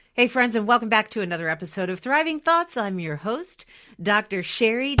Hey, friends, and welcome back to another episode of Thriving Thoughts. I'm your host, Dr.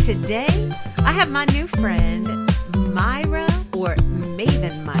 Sherry. Today, I have my new friend, Myra, or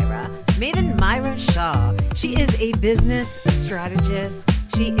Maven Myra Shaw. She is a business strategist.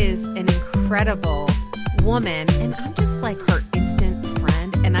 She is an incredible woman, and I'm just like her instant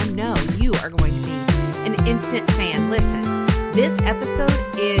friend, and I know you are going to be an instant fan. Listen, this episode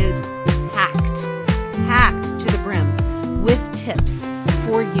is packed to the brim with tips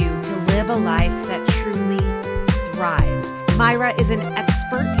for you to live a life that truly thrives. Myra is an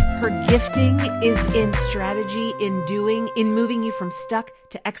expert. Her gifting is in strategy, in doing, in moving you from stuck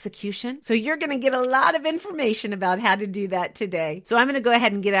to execution. So you're going to get a lot of information about how to do that today. So I'm going to go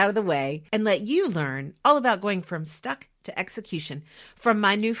ahead and get out of the way and let you learn all about going from stuck to execution from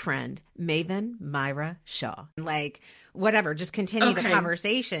my new friend, Maven Myra Shaw. Like, whatever, just continue the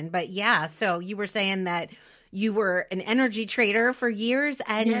conversation. But yeah, so you were saying that you were an energy trader for years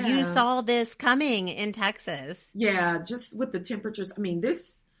and you saw this coming in Texas. Yeah, just with the temperatures. I mean,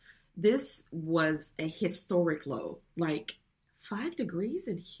 this was a historic low, like 5 degrees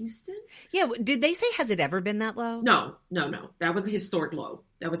in Houston. Yeah. Did they say, has it ever been that low? No. That was a historic low.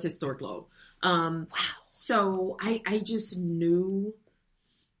 Wow. So I just knew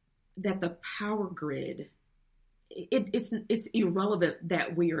that the power grid, it's irrelevant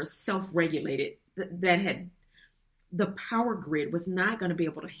that we are self-regulated, the power grid was not going to be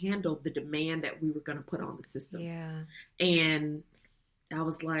able to handle the demand that we were going to put on the system. Yeah. And I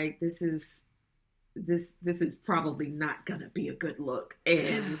was like, this is probably not going to be a good look.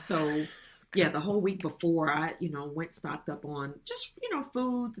 And so, yeah, the whole week before I, went stocked up on just,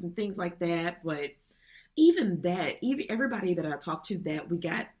 foods and things like that. But even everybody that I talked to that we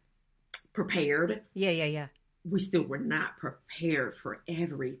got prepared. Yeah. We still were not prepared for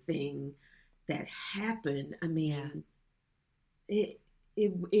everything that happened. I mean, it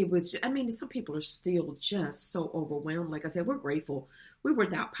was, some people are still just so overwhelmed. Like I said, we're grateful. We were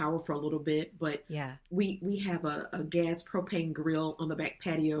without power for a little bit, but yeah, we have a gas propane grill on the back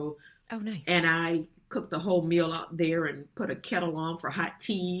patio. Oh, nice. And I cooked the whole meal out there and put a kettle on for hot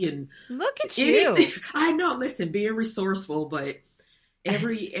tea. And look at you. I know, listen, being resourceful, but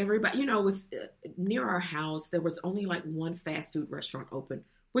everybody, it was near our house. There was only like one fast food restaurant open,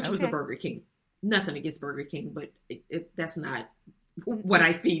 which was a Burger King. Nothing against Burger King, but that's not what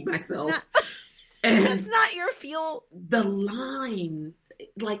I feed myself. That's not your fuel. The line,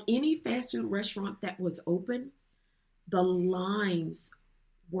 like any fast food restaurant that was open, the lines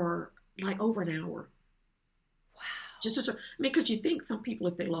were like over an hour. Wow. Because you think some people,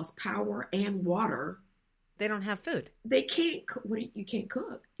 if they lost power and water, they don't have food. They can't. You can't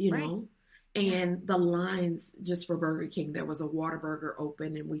cook, know. And the lines just for Burger King, there was a Whataburger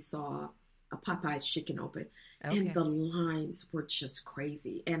open, and we saw a Popeye's chicken open, and the lines were just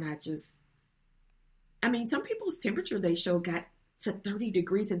crazy. And some people's temperature they show got to 30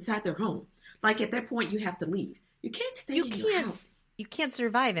 degrees inside their home. Like at that point, you have to leave. You can't stay in your house. You can't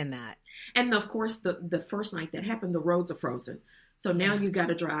survive in that. And of course, the first night that happened, the roads are frozen. So now you got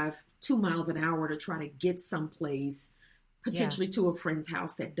to drive 2 miles an hour to try to get someplace, potentially to a friend's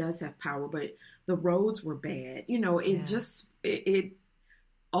house that does have power. But the roads were bad. It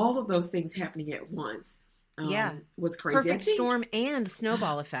all of those things happening at once was crazy. Perfect storm and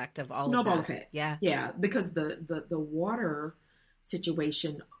snowball effect of all snowball of that. Effect. Yeah, because the water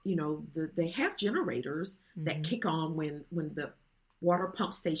situation, they have generators that kick on when the water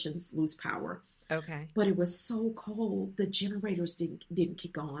pump stations lose power. Okay. But it was so cold, the generators didn't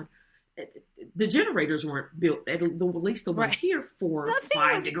kick on. The generators weren't built, at least the ones here, for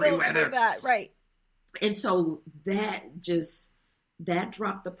 5 degree weather. For that, right. And so that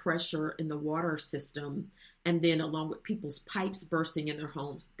dropped the pressure in the water system. And then along with people's pipes bursting in their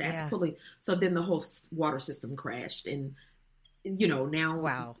homes, so then the whole water system crashed. And,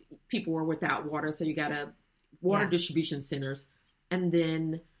 now people were without water. So you got water distribution centers. And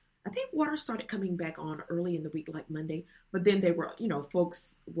then I think water started coming back on early in the week, like Monday. But then they were,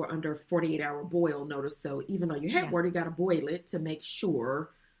 folks were under 48-hour boil notice. So even though you have water, you got to boil it to make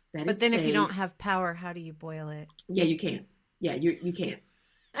sure that it's safe. But then if you don't have power, how do you boil it? Yeah, you can't. Yeah, you can't.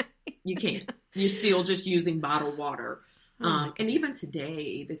 You can't. You're still just using bottled water. And even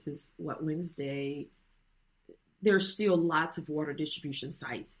today, this is Wednesday, there's still lots of water distribution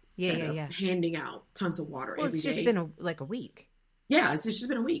sites handing out tons of water every day. It's just been a week. Yeah, it's just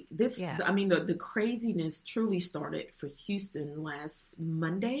been a week. The craziness truly started for Houston last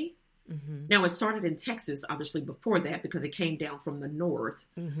Monday. Mm-hmm. Now, it started in Texas, obviously, before that, because it came down from the north.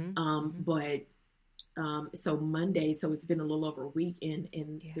 Mm-hmm. So Monday, so it's been a little over a week,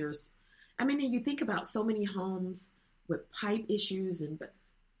 and there's, and you think about so many homes with pipe issues,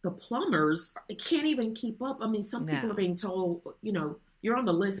 the plumbers can't even keep up. I mean, some people are being told, you're on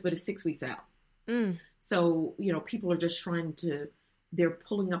the list, but it's 6 weeks out. So, people are just they're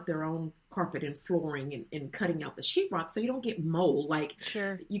pulling up their own carpet and flooring and cutting out the sheetrock so you don't get mold. Like,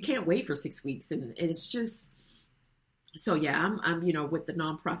 sure, you can't wait for 6 weeks. And it's just, so yeah, I'm with the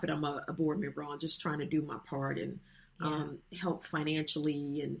nonprofit, I'm a board member on, just trying to do my part and help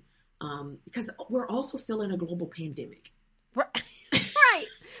financially. And because we're also still in a global pandemic. Right.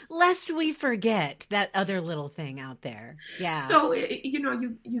 Lest we forget that other little thing out there. Yeah. So,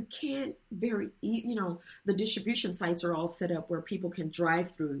 you can't the distribution sites are all set up where people can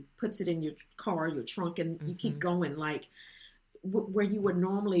drive through, puts it in your car, your trunk, and you keep going. Like where you would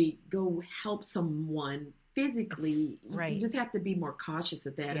normally go help someone physically, you just have to be more cautious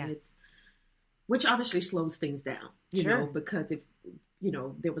of that. And which obviously slows things down, because if,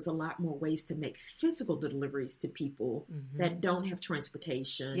 there was a lot more ways to make physical deliveries to people that don't have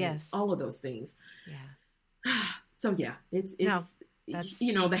transportation, all of those things. Yeah. So yeah, it's the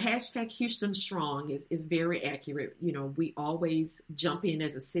hashtag Houston Strong is very accurate. We always jump in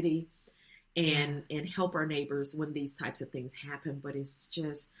as a city and help our neighbors when these types of things happen. But it's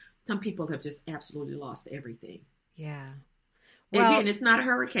just, some people have just absolutely lost everything. Yeah. Well, again, it's not a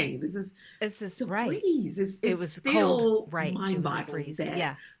hurricane. This is so right. Please, it was still cold, right? Mind-boggling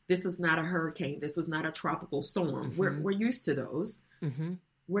that this is not a hurricane. This was not a tropical storm. We're used to those.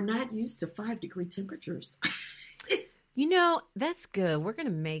 We're not used to 5-degree temperatures. That's good. We're going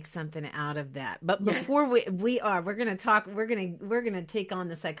to make something out of that. But before we're going to talk. We're going to take on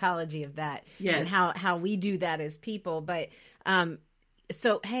the psychology of that and how we do that as people. But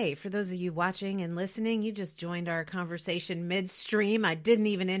so, hey, for those of you watching and listening, you just joined our conversation midstream. I didn't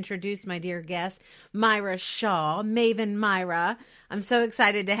even introduce my dear guest, Myra Shaw, Maven Myra. I'm so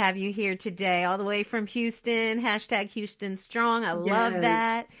excited to have you here today, all the way from Houston, hashtag Houston Strong. I love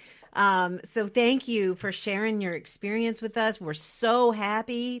that. So thank you for sharing your experience with us. We're so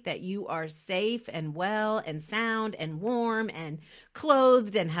happy that you are safe and well and sound and warm and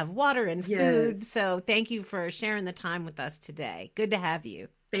clothed and have water and food. So thank you for sharing the time with us today. Good to have you.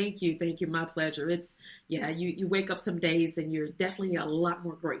 Thank you. Thank you. My pleasure. It's you wake up some days and you're definitely a lot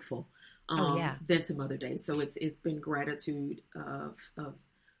more grateful than some other days. So it's been gratitude of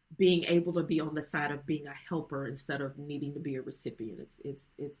being able to be on the side of being a helper instead of needing to be a recipient.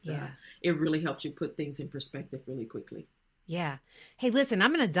 It really helps you put things in perspective really quickly. Yeah. Hey, listen,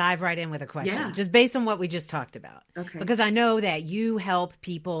 I'm going to dive right in with a question just based on what we just talked about. Okay. Because I know that you help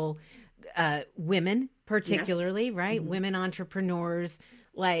people, women particularly, right? Women entrepreneurs,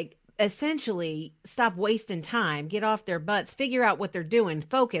 like essentially stop wasting time, get off their butts, figure out what they're doing,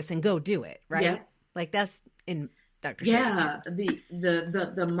 focus and go do it. Right. Yeah. Like that's in Dr.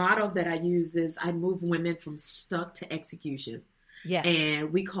 The motto that I use is I move women from stuck to execution. Yes.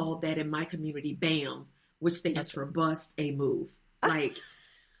 And we call that in my community BAM, which stands for bust a move. Like,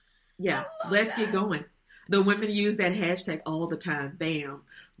 let's get going. The women use that hashtag all the time. BAM,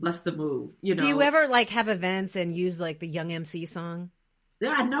 bust a move. Do you ever have events and use the Young MC song?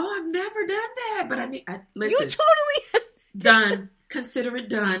 I know I've never done that, but listen. You totally done. Consider it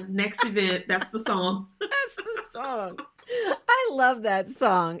done. Next event. That's the song. That's the song. I love that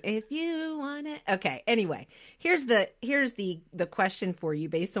song. If you want it. Okay. Anyway, here's the question for you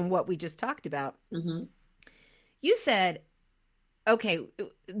based on what we just talked about. You said, okay,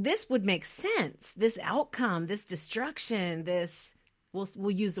 this would make sense. This outcome, this destruction,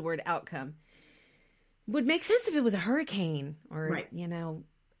 we'll use the word outcome, would make sense if it was a hurricane or,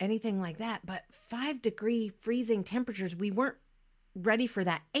 anything like that. But 5-degree freezing temperatures, we weren't ready for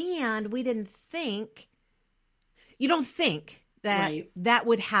that. And we didn't think, you don't think that that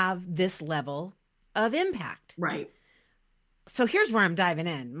would have this level of impact. Right. So here's where I'm diving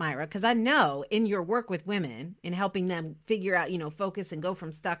in, Myra, because I know in your work with women in helping them figure out, focus and go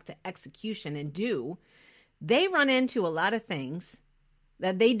from stuck to execution and do, they run into a lot of things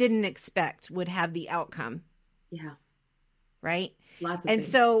that they didn't expect would have the outcome. Yeah. Right? Lots of things.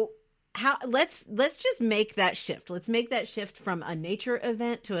 And so let's just make that shift. Let's make that shift from a nature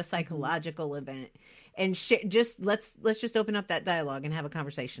event to a psychological event. And let's just open up that dialogue and have a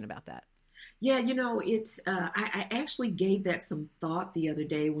conversation about that. Yeah, it's I actually gave that some thought the other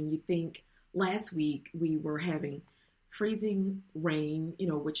day. When you think last week we were having freezing rain,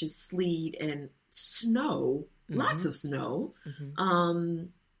 which is sleet and snow, lots of snow.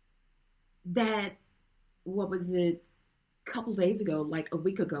 That, what was it, a couple days ago,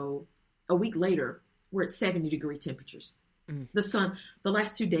 a week later, we're at 70-degree temperatures. The sun, the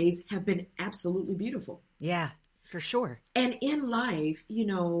last 2 days have been absolutely beautiful. Yeah, for sure. And in life,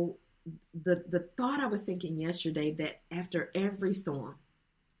 the thought I was thinking yesterday that after every storm,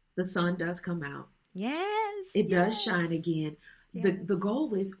 the sun does come out. Yes. It does shine again. Yeah. The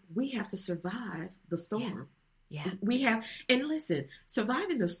goal is we have to survive the storm. Yeah. We have, and listen,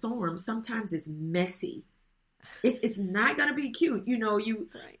 surviving the storm sometimes is messy. It's not going to be cute. You know,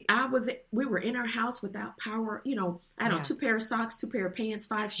 we were in our house without power. You know, I don't know, 2 pair of socks, 2 pair of pants,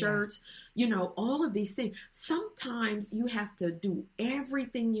 5 shirts, you know, all of these things. Sometimes you have to do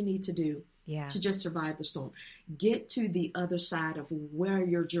everything you need to do to just survive the storm. Get to the other side of where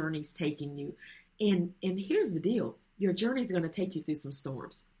your journey's taking you. And here's the deal. Your journey's going to take you through some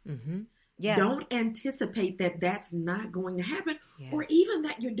storms. Mm-hmm. Yeah. Don't anticipate that that's not going to happen, or even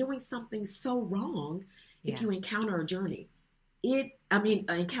that you're doing something so wrong. If you encounter a journey,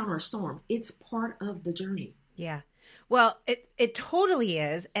 encounter a storm, it's part of the journey. Yeah. Well, it totally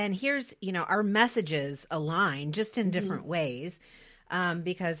is. And here's, you know, our messages align just in different ways,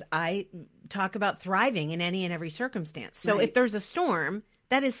 because I talk about thriving in any and every circumstance. So if there's a storm,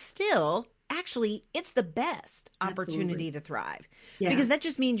 that is still actually, it's the best opportunity to thrive, because that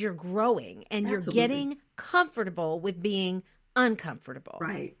just means you're growing and you're getting comfortable with being uncomfortable.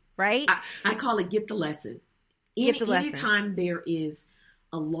 Right? I call it get the lesson. Anytime there is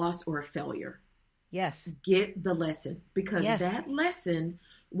a loss or a failure, get the lesson, because that lesson,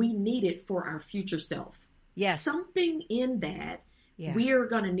 we need it for our future self. Something in that we are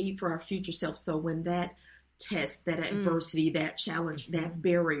going to need for our future self. So when that test, that adversity, that challenge, that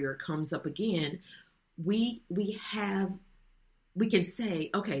barrier comes up again, we can say,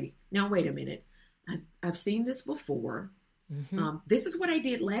 okay, now wait a minute. I've seen this before. This is what I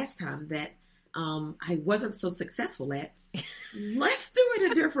did last time that I wasn't so successful at. Let's do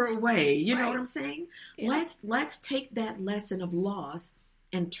it a different way. You know what I'm saying? Let's take that lesson of loss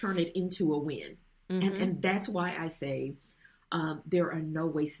and turn it into a win. And that's why I say there are no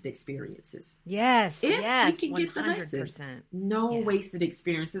wasted experiences. If we can get the lesson, no wasted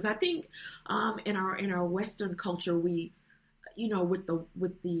experiences. I think in our Western culture, we, you know, with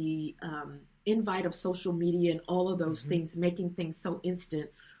the invite of social media and all of those things, making things so instant,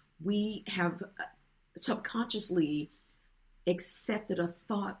 we have subconsciously accepted a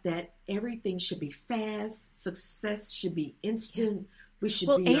thought that everything should be fast, success should be instant, we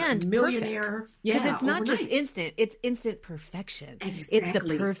should be a millionaire. Because it's not just instant, it's instant perfection. It's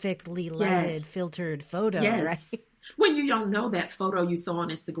the perfectly lighted, filtered photo, right? When you don't know that photo you saw on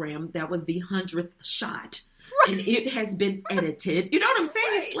Instagram, that was the 100th shot. And it has been edited. You know what I'm saying?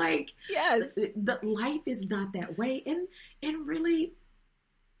 It's like, the life is not that way. And really,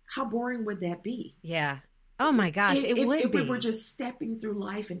 how boring would that be? Yeah. Oh my gosh, it would be. If we were just stepping through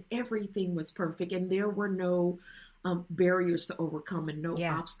life and everything was perfect and there were no barriers to overcome and no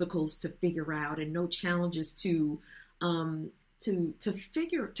obstacles to figure out and no challenges to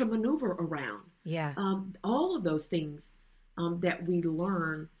maneuver around. All of those things that we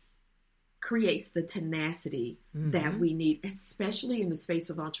learn creates the tenacity that we need, especially in the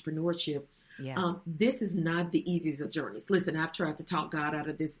space of entrepreneurship. This is not the easiest of journeys. Listen, I've tried to talk God out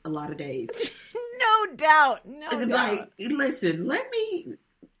of this a lot of days. No doubt. Listen, let me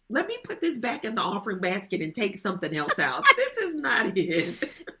put this back in the offering basket and take something else out. This is not it. Can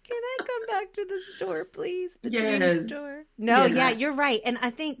I come back to the store, please? The training store. No, you're right. And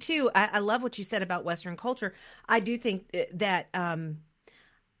I think too, I love what you said about Western culture. I do think that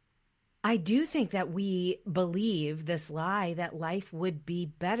we believe this lie that life would be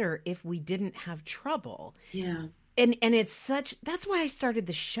better if we didn't have trouble. And it's that's why I started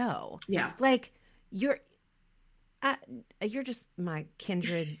the show. Like you're just my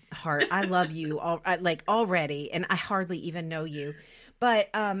kindred heart. I love you already, and I hardly even know you. But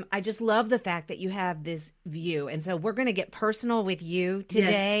I just love the fact that you have this view. And so we're going to get personal with you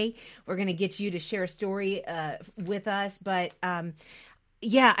today. We're going to get you to share a story with us. But I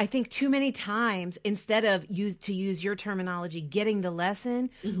think too many times, instead of to use your terminology, getting the lesson,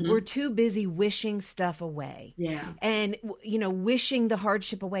 we're too busy wishing stuff away. And, you know, wishing the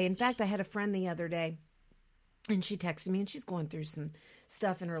hardship away. In fact, I had a friend the other day, and she texted me, and she's going through some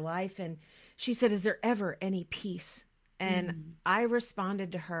stuff in her life. And she said, is there ever any peace? And I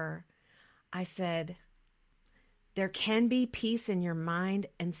responded to her. I said, there can be peace in your mind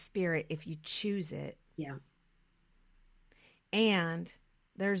and spirit if you choose it. And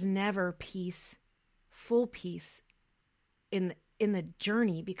there's never peace, full peace in the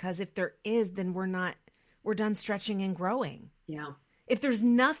journey, because if there is, then we're done stretching and growing. If there's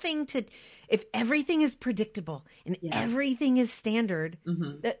nothing if everything is predictable and everything is standard,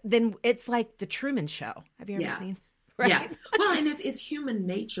 then it's like the Truman Show. Have you ever seen? Well, and it's human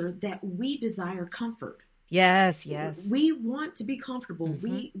nature that we desire comfort. Yes. We want to be comfortable.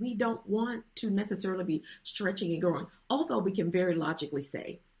 We don't want to necessarily be stretching and growing. Although we can very logically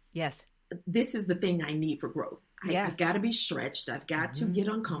say, Yes. This is the thing I need for growth. I've got to be stretched. I've got to get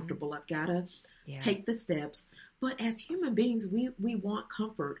uncomfortable. I've got to take the steps. But as human beings, we want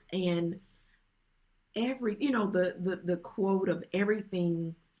comfort. And the quote of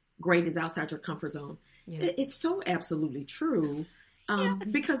everything great is outside your comfort zone. Yeah. It's so absolutely true.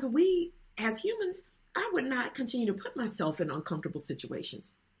 Because we, as humans, I would not continue to put myself in uncomfortable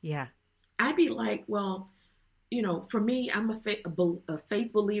situations. Yeah. I'd be like, well, for me, I'm a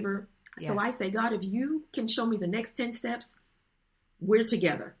faith believer. Yeah. So I say, God, if you can show me the next 10 steps, we're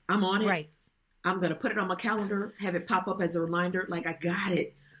together. I'm on it. Right. I'm going to put it on my calendar, have it pop up as a reminder. Like, I got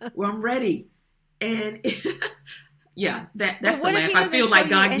it. Well, I'm ready. And that's the laugh. I feel like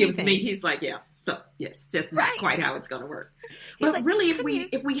God gives me. He's like, yeah. So it's just not quite how it's going to work. But like, really,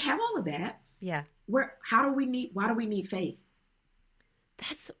 if we have all of that, why do we need faith?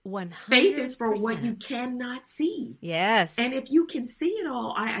 That's 100%. Faith is for what you cannot see. Yes. And if you can see it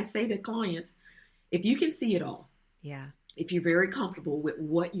all, I say to clients, if you can see it all, if you're very comfortable with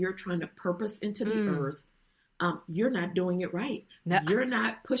what you're trying to purpose into the earth, you're not doing it right. No. You're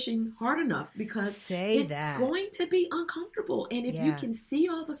not pushing hard enough because going to be uncomfortable. And if you can see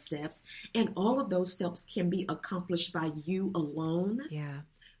all the steps and all of those steps can be accomplished by you alone,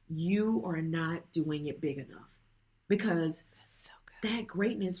 you are not doing it big enough. Because that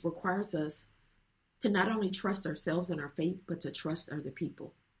greatness requires us to not only trust ourselves and our faith, but to trust other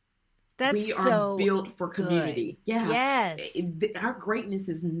people. We are built for community. Good. Yeah. Yes. Our greatness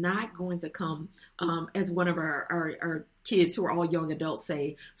is not going to come, as one of our kids who are all young adults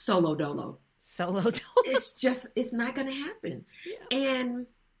say, solo dolo. Solo dolo. It's not going to happen. Yeah. And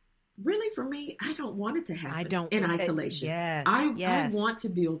really for me, I don't want it to happen in isolation. I want to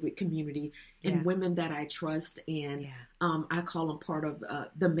build with community and women that I trust. And I call them part of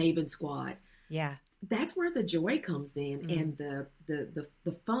the Maven Squad. Yeah. That's where the joy comes in and the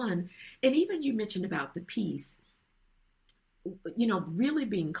fun. And even you mentioned about the peace, really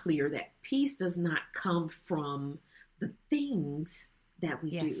being clear that peace does not come from the things that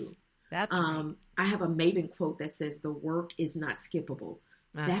we do. That's right. I have a Maven quote that says the work is not skippable.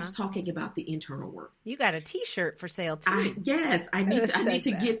 That's talking about the internal work. You got a T-shirt for sale too. I need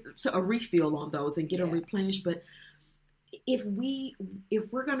to get a refill on those and get them replenished. But if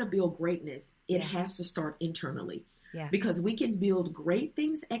we're going to build greatness, it has to start internally. Yeah. Because we can build great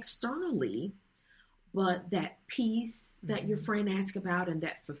things externally, but that peace that your friend asked about and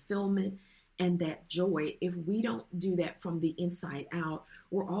that fulfillment and that joy, if we don't do that from the inside out,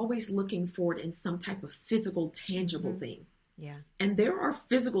 we're always looking for it in some type of physical, tangible thing. Yeah. And there are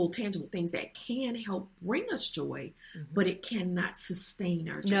physical, tangible things that can help bring us joy, but it cannot sustain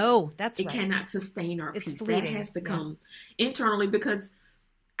our joy. No, that's right. It cannot sustain our peace. Fleeting. That has to come internally, because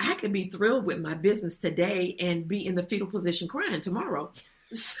I could be thrilled with my business today and be in the fetal position crying tomorrow.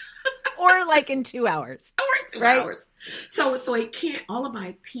 Or like in 2 hours. Or in 2 hours. So it can't, all of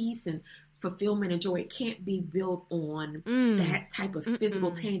my peace and fulfillment and joy, it can't be built on that type of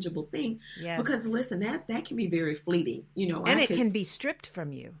physical, tangible thing. Yes. Because listen, that can be very fleeting, And it can be stripped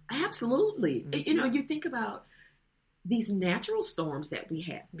from you. Absolutely. You think about these natural storms that we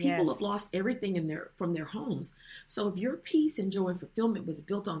have. People have lost everything from their homes. So if your peace and joy and fulfillment was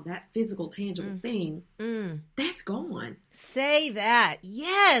built on that physical, tangible thing, that's gone. Say that.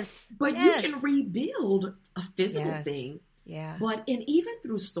 Yes. But you can rebuild a physical thing. Yeah. But even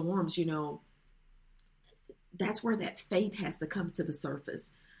through storms, that's where that faith has to come to the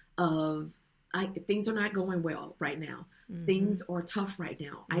surface of things are not going well right now. Things are tough right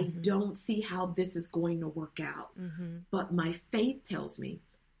now. I don't see how this is going to work out. But my faith tells me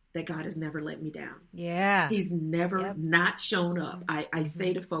that God has never let me down. Yeah. He's never not shown up. I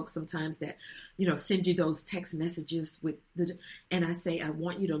say to folks sometimes that, send you those text messages and I say, I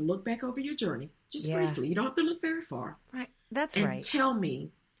want you to look back over your journey, just briefly. You don't have to look very far. Right. That's and right. And tell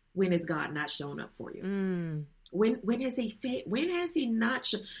me, when has God not shown up for you? When has he not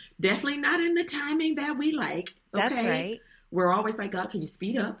definitely not in the timing that we like. Okay? That's right. We're always like, God, can you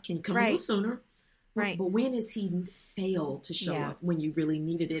speed up? Can you come a little sooner? Right. But when has he failed to show up when you really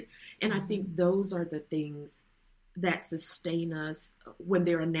needed it? And I think those are the things that sustain us when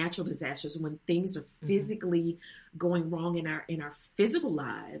there are natural disasters, when things are physically going wrong in our physical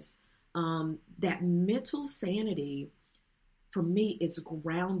lives. That mental sanity for me is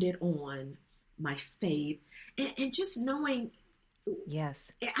grounded on my faith and just knowing,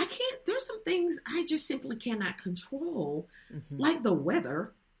 there's some things I just simply cannot control, like the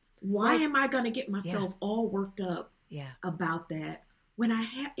weather. Why am I going to get myself all worked up about that when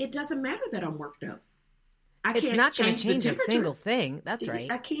it doesn't matter that I'm worked up. It's not going to change a single thing. That's right.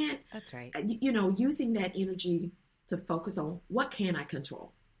 I can't. That's right. Using that energy to focus on what can I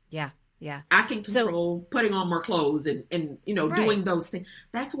control. Yeah. Yeah. I can control putting on more clothes and doing those things.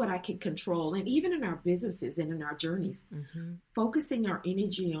 That's what I can control. And even in our businesses and in our journeys, focusing our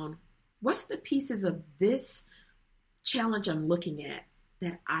energy on what's the pieces of this challenge I'm looking at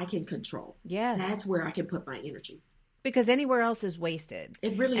that I can control. Yes. That's where I can put my energy. Because anywhere else is wasted.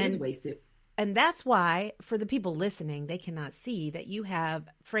 It really is wasted. And that's why, for the people listening, they cannot see that you have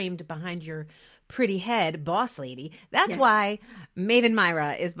framed behind your pretty head, Boss Lady. That's why Maven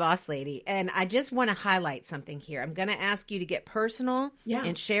Myra is Boss Lady. And I just want to highlight something here. I'm going to ask you to get personal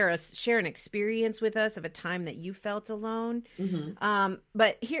and share an experience with us of a time that you felt alone.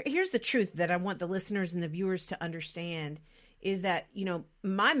 But here's the truth that I want the listeners and the viewers to understand is that,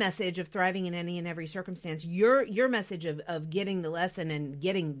 my message of thriving in any and every circumstance, your message of getting the lesson and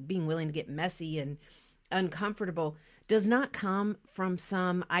being willing to get messy and uncomfortable does not come from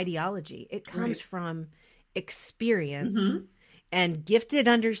some ideology. It comes from experience and gifted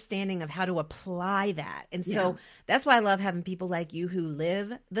understanding of how to apply that. And so that's why I love having people like you who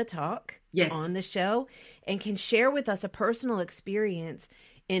live the talk on the show and can share with us a personal experience.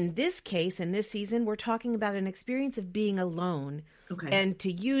 In this case, in this season, we're talking about an experience of being alone. Okay. And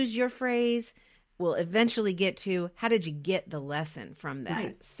to use your phrase, we'll eventually get to how did you get the lesson from that?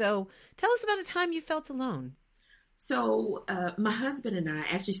 Right. So tell us about a time you felt alone. So my husband and I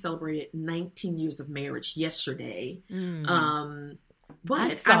actually celebrated 19 years of marriage yesterday. But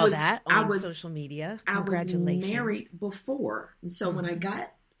I saw that on social media. I Congratulations. was married before. And so when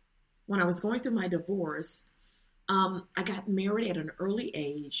I was going through my divorce, I got married at an early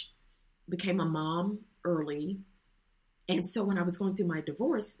age, became a mom early. And so when I was going through my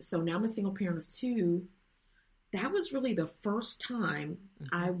divorce, so now I'm a single parent of 2, that was really the first time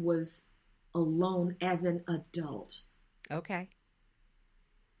I was alone as an adult. Okay.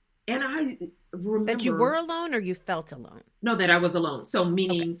 And I remember... That you were alone or you felt alone? No, that I was alone. So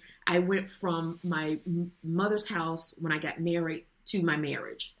meaning I went from my mother's house when I got married to my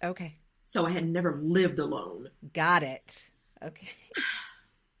marriage. Okay. So I had never lived alone. Got it. Okay.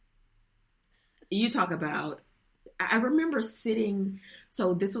 You talk about, I remember sitting,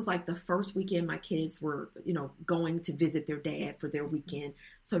 so this was like the first weekend my kids were, going to visit their dad for their weekend.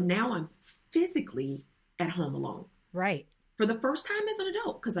 So now I'm physically at home alone. Right. For the first time as an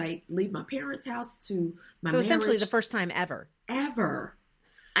adult, because I leave my parents' house to my marriage. So essentially the first time ever. Ever.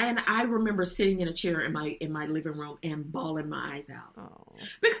 And I remember sitting in a chair in my living room and bawling my eyes out. Oh.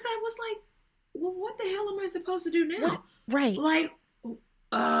 Because I was like, well, what the hell am I supposed to do now? What? Right. Like,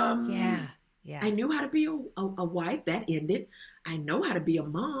 yeah. I knew how to be a wife. That ended. I know how to be a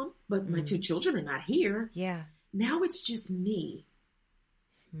mom, but my 2 children are not here. Yeah. Now it's just me.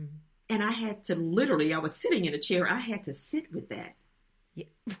 And I had to I was sitting in a chair. I had to sit with that. Yeah.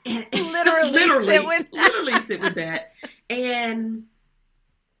 And literally sit with that. And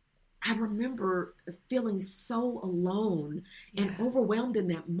I remember feeling so alone and overwhelmed in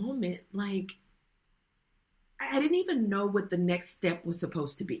that moment. Like, I didn't even know what the next step was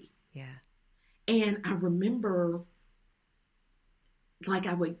supposed to be. Yeah. And I remember, like,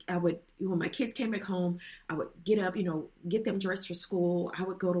 I would, when my kids came back home, I would get up, get them dressed for school. I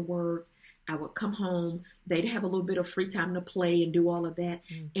would go to work. I would come home. They'd have a little bit of free time to play and do all of that.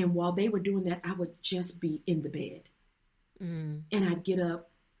 And while they were doing that, I would just be in the bed. And I'd get up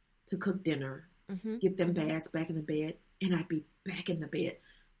to cook dinner, get them baths back in the bed, and I'd be back in the bed.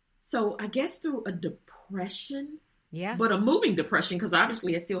 So I guess through a depression, but a moving depression, because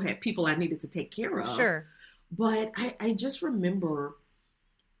obviously I still had people I needed to take care of. Sure. But I just remember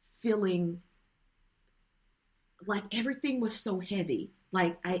feeling like everything was so heavy.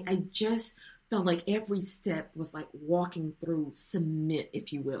 Like I just felt like every step was like walking through cement,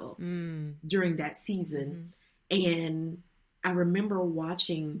 if you will, during that season. And I remember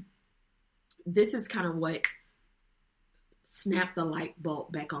watching, this is kind of what snapped the light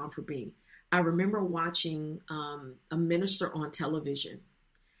bulb back on for me. I remember watching a minister on television,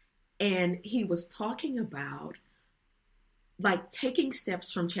 and he was talking about like taking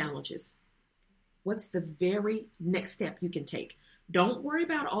steps from challenges. What's the very next step you can take? Don't worry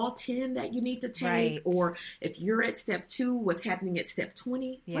about all 10 that you need to take. Right. Or if you're at step 2, what's happening at step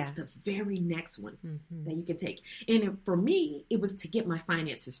 20? Yeah. What's the very next one that you can take? And for me, it was to get my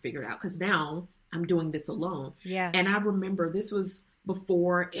finances figured out, because now I'm doing this alone. Yeah. And I remember this was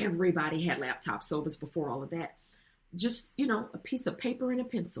before everybody had laptops. So it was before all of that. Just, a piece of paper and a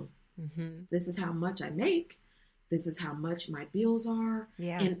pencil. This is how much I make. This is how much my bills are.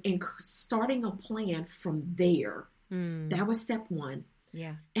 Yeah. And starting a plan from there. That was step 1.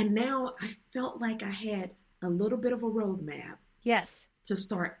 Yeah. And now I felt like I had a little bit of a roadmap. Yes. To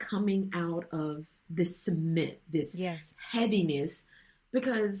start coming out of this cement, this heaviness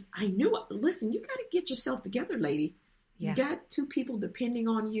because I knew, listen, you got to get yourself together, lady. Yeah. You got two people depending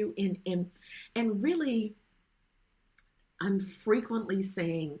on you. And really, I'm frequently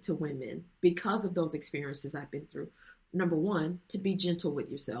saying to women, because of those experiences I've been through, number one, to be gentle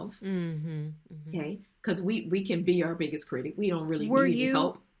with yourself. Okay? Because we can be our biggest critic. We don't really need any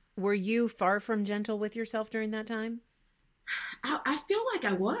help. Were you far from gentle with yourself during that time? I feel like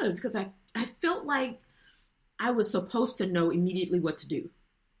I was, because I felt like I was supposed to know immediately what to do.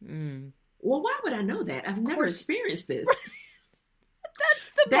 Well, why would I know that? I've never experienced this.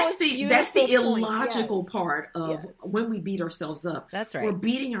 That's the illogical part of when we beat ourselves up. That's right. We're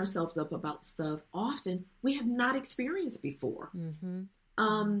beating ourselves up about stuff often we have not experienced before.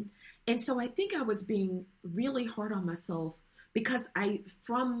 And so I think I was being really hard on myself because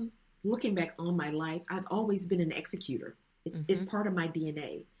from looking back on my life, I've always been an executor. It's part of my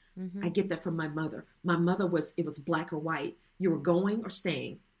DNA. I get that from my mother. My mother it was black or white. You were going or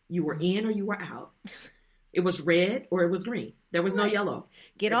staying. You were in or you were out. It was red or it was green. There was no yellow.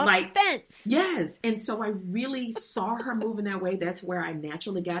 Get off the fence. Yes. And so I really saw her moving that way. That's where I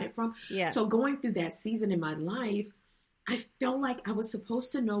naturally got it from. Yeah. So going through that season in my life, I felt like I was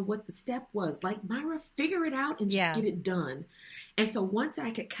supposed to know what the step was. Like, Myra, figure it out and just get it done. And so once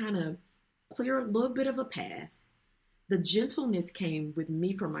I could kind of clear a little bit of a path, the gentleness came with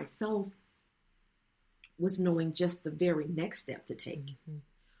me for myself was knowing just the very next step to take,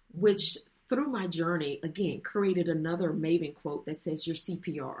 which through my journey, again, created another Maven quote that says, you're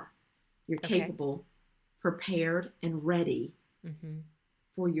CPR. You're capable, prepared, and ready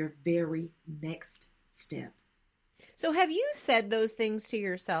for your very next step. So have you said those things to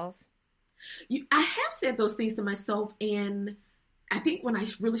yourself? I have said those things to myself. And I think when I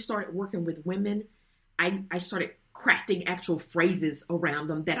really started working with women, I started crafting actual phrases around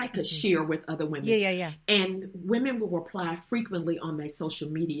them that I could share with other women. Yeah. And women will reply frequently on my social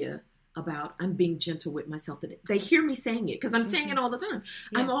media about, I'm being gentle with myself today. They hear me saying it because I'm saying it all the time.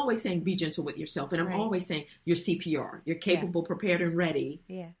 Yeah. I'm always saying, be gentle with yourself. And I'm always saying, you're CPR. You're capable, prepared, and ready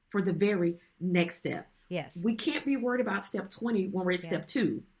for the very next step. Yes. We can't be worried about step 20 when we're at step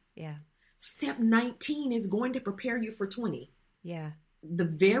 2. Yeah. Step 19 is going to prepare you for 20. Yeah. The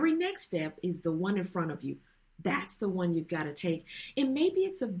very next step is the one in front of you. That's the one you've got to take. And maybe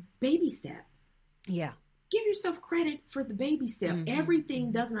it's a baby step. Yeah. Give yourself credit for the baby step.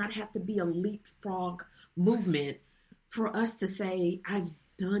 Everything does not have to be a leapfrog movement for us to say, I've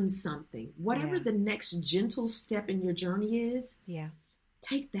done something. Whatever the next gentle step in your journey is,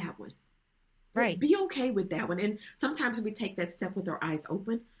 take that one. Right. Be okay with that one. And sometimes we take that step with our eyes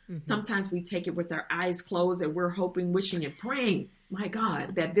open. Sometimes we take it with our eyes closed and we're hoping, wishing, and praying, my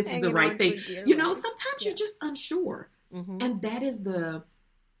God, that this is the right thing. You know, sometimes you're just unsure. And that is the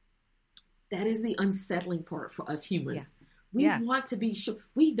unsettling part for us humans. We want to be sure.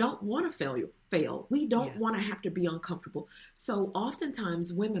 We don't want to fail. We don't want to have to be uncomfortable. So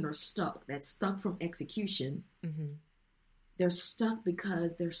oftentimes women are stuck. That's stuck from execution. They're stuck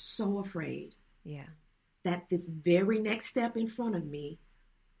because they're so afraid that this very next step in front of me,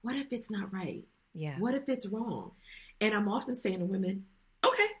 what if it's not right? What if it's wrong? And I'm often saying to women,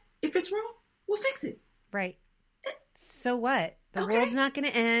 okay, if it's wrong, we'll fix it. Right. So what? The world's not going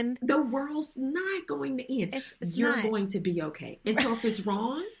to end. The world's not going to end. You're going to be okay. And so if it's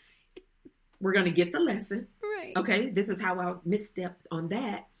wrong, we're going to get the lesson. Right. Okay, this is how I misstepped on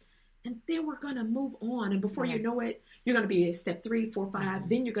that. And then we're going to move on. And before you know it, you're going to be at step 3, 4, 5.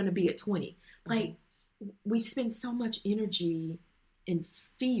 Then you're going to be at 20. Like, we spend so much energy and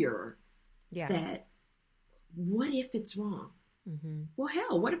fear that what if it's wrong? Well,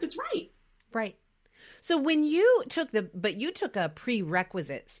 hell, what if it's right? Right. So when you took a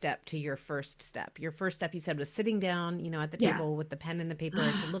prerequisite step to your first step. Your first step, you said, was sitting down, at the table with the pen and the paper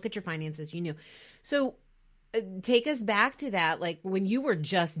to look at your finances. You knew. So take us back to that, like when you were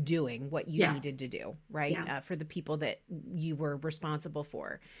just doing what you needed to do, right? For the people that you were responsible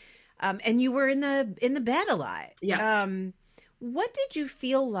for. And you were in the bed a lot. Yeah. What did you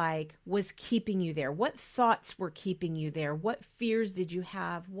feel like was keeping you there? What thoughts were keeping you there? What fears did you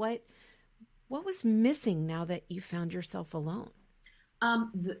have? What was missing now that you found yourself alone?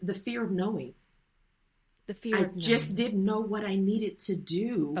 The fear of knowing. The fear of knowing. I just didn't know what I needed to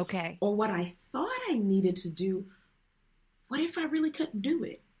do. Okay. Or what I thought I needed to do. What if I really couldn't do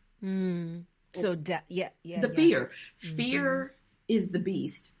it? So, fear. Fear is the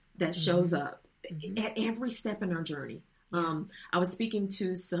beast that shows up at every step in our journey. I was speaking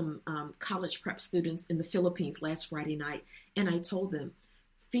to some college prep students in the Philippines last Friday night, and I told them,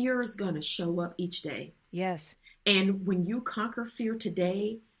 fear is going to show up each day. Yes. And when you conquer fear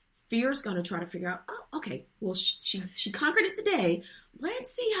today, fear is going to try to figure out, oh, okay, well, she conquered it today.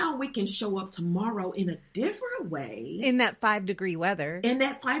 Let's see how we can show up tomorrow in a different way. In that 5-degree weather.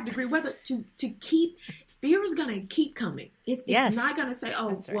 To keep, fear is going to keep coming. It's not going to say, oh,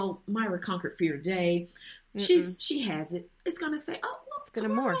 right. Well, Myra conquered fear today. She has it. It's going to say, oh, well, it's going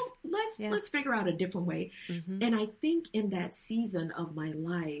to morph. Let's figure out a different way. Mm-hmm. And I think in that season of my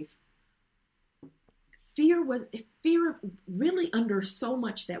life, fear really under so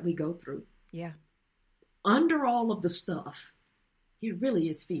much that we go through. Yeah. Under all of the stuff, it really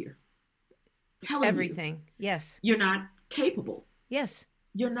is fear. Telling everything. Yes. You're not capable. Yes.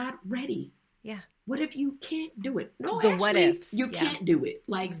 You're not ready. Yeah. What if you can't do it? No, the what ifs. You can't do it.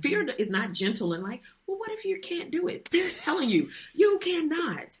 Like fear is not gentle and like, well, what if you can't do it? Fear's telling you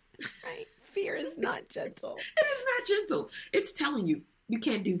cannot. Right. Fear is not gentle. It is not gentle. It's telling you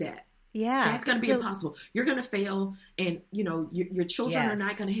can't do that. Yeah. That's going to be impossible. You're going to fail, and your children are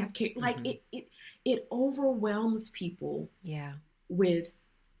not going to have care. Like it overwhelms people. Yeah. With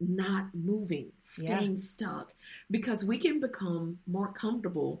not moving, staying stuck, because we can become more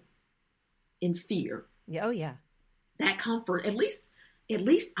comfortable in fear. Yeah. Oh yeah. That comfort, at least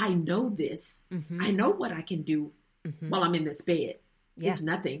I know this. Mm-hmm. I know what I can do while I'm in this bed. Yeah. It's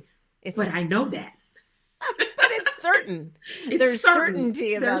nothing, but I know that. But it's certain. There's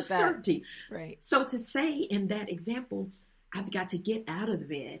certainty about There's that. Certainty. Right. So to say in that example, I've got to get out of the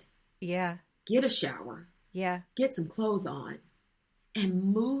bed. Yeah. Get a shower. Yeah. Get some clothes on and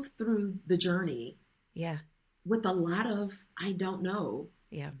move through the journey. Yeah. With a lot of, I don't know.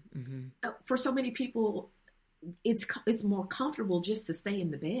 Yeah. Mm-hmm. For so many people, it's more comfortable just to stay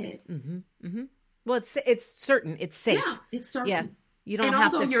in the bed. Mm-hmm. Mm-hmm. Well, it's certain. It's safe. Yeah, it's certain. Yeah. You don't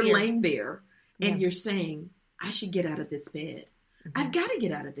have to although you're fear. laying there and you're saying, I should get out of this bed. Mm-hmm. I've got to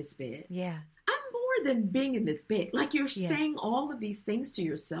get out of this bed. Yeah. I'm more than being in this bed. Like you're saying all of these things to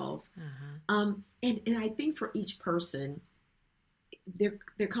yourself. Uh-huh. And I think for each person,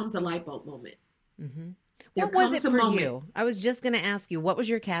 there comes a light bulb moment. Mm-hmm. What was it for you? I was just going to ask you, what was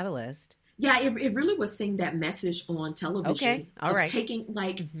your catalyst? Yeah, it really was seeing that message on television. Okay, all right. Taking,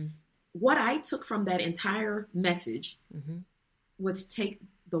 what I took from that entire message was take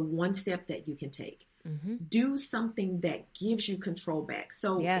the one step that you can take. Mm-hmm. Do something that gives you control back.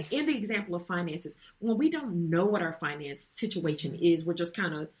 So in the example of finances, when we don't know what our finance situation is, we're just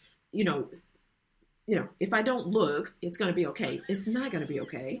kind of, if I don't look, it's going to be okay. It's not going to be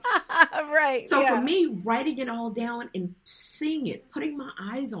okay. Right. So for me, writing it all down and seeing it, putting my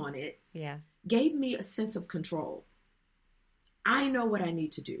eyes on it, gave me a sense of control. I know what I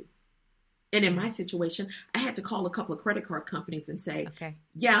need to do. And in my situation, I had to call a couple of credit card companies and say,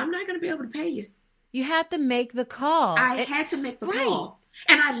 I'm not going to be able to pay you. You have to make the call. I had to make the call.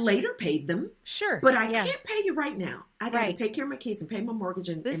 And I later paid them. Sure. But I can't pay you right now. I got to take care of my kids and pay my mortgage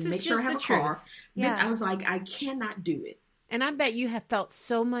and make sure I have a car. Yeah. Then I was like, I cannot do it. And I bet you have felt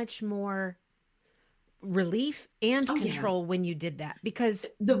so much more relief and control when you did that, because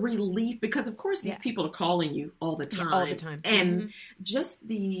the relief, because of course these people are calling you all the time, and just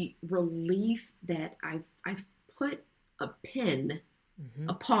the relief that I've put a pin,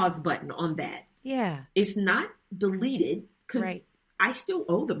 a pause button on that. Yeah, it's not deleted because I still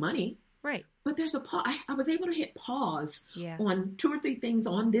owe the money. Right. But there's a pause. I was able to hit pause on 2 or 3 things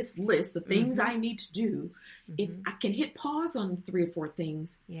on this list, the things I need to do. If I can hit pause on 3 or 4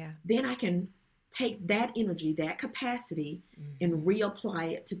 things, then I can take that energy, that capacity, and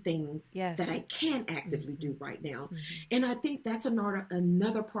reapply it to things that I can actively do right now. And I think that's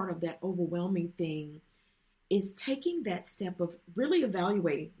another part of that overwhelming thing is taking that step of really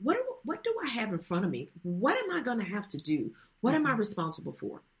evaluating what do I have in front of me? What am I going to have to do? What am I responsible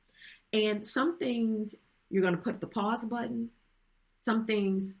for? And some things you're going to put the pause button. Some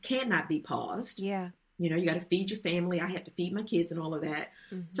things cannot be paused. Yeah. You got to feed your family. I had to feed my kids and all of that.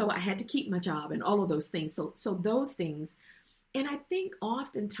 So I had to keep my job and all of those things. So those things. And I think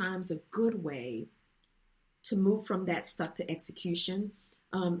oftentimes a good way to move from that stuck to execution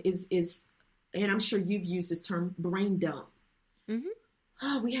is, and I'm sure you've used this term, brain dump.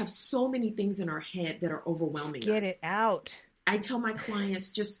 Oh, we have so many things in our head that are overwhelming us. Get it out. I tell my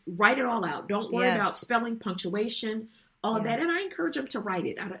clients, just write it all out. Don't worry about spelling, punctuation, all of that. And I encourage them to write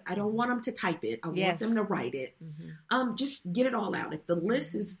it. I don't want them to type it. I want them to write it. Just get it all out. If the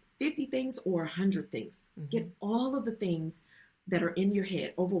list is 50 things or 100 things, get all of the things that are in your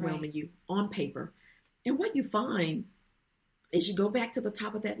head overwhelming you on paper. And what you find is you go back to the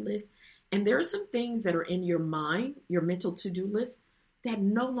top of that list, and there are some things that are in your mind, your mental to-do list, that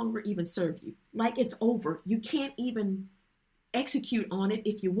no longer even serve you. Like it's over. You can't even execute on it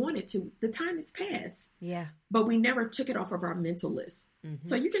if you wanted to. The time has passed. Yeah. But we never took it off of our mental list. Mm-hmm.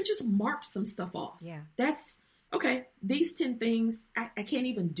 So you can just mark some stuff off. Yeah. That's okay. These 10 things, I can't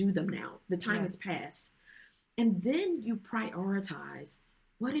even do them now. The time has passed. And then you prioritize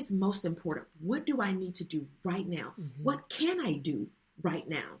what is most important. What do I need to do right now? Mm-hmm. What can I do right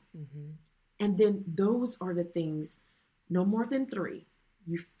now? Mm-hmm. And then those are the things, no more than 3,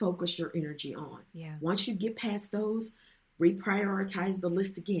 you focus your energy on. Yeah. Once you get past those, reprioritize the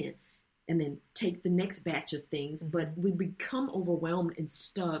list again, and then take the next batch of things. Mm-hmm. But we become overwhelmed and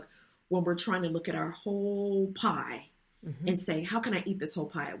stuck when we're trying to look at our whole pie mm-hmm. and say, how can I eat this whole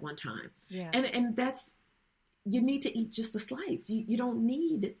pie at one time? Yeah. And that's, you need to eat just a slice. You don't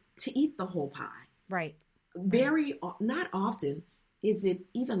need to eat the whole pie. Right. Not often is it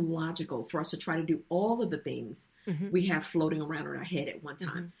even logical for us to try to do all of the things mm-hmm. we have floating around in our head at one time.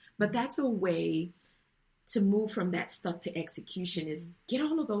 Mm-hmm. But that's a way to move from that stuck to execution, is get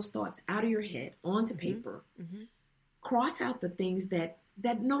all of those thoughts out of your head onto mm-hmm. paper, mm-hmm. cross out the things that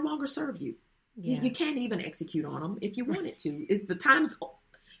no longer serve you. Yeah. You can't even execute on them if you wanted to. It's the time's,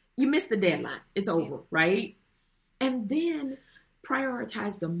 you missed the deadline. It's over, right? And then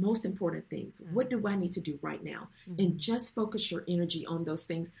prioritize the most important things. Mm-hmm. What do I need to do right now? Mm-hmm. And just focus your energy on those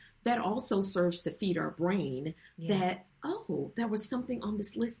things. That also serves to feed our brain that, there was something on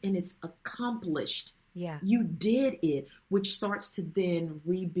this list and it's accomplished. Yeah. You did it, which starts to then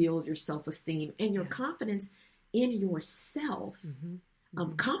rebuild your self-esteem and your confidence in yourself. Mm-hmm.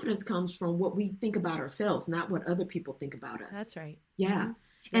 Mm-hmm. Confidence comes from what we think about ourselves, not what other people think about us. That's right. Yeah.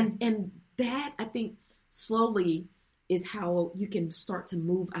 Mm-hmm. And that, I think, slowly is how you can start to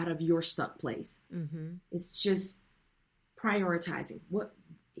move out of your stuck place. Mm-hmm. It's just prioritizing.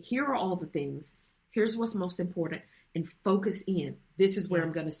 Here are all the things. Here's what's most important, and focus in. This is where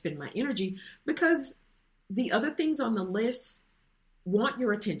I'm going to spend my energy, because the other things on the list want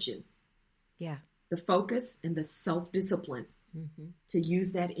your attention. Yeah. The focus and the self-discipline mm-hmm. to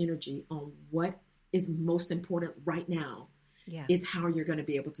use that energy on what is most important right now is how you're going to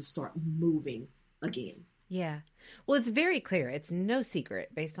be able to start moving again. Yeah. Well, it's very clear. It's no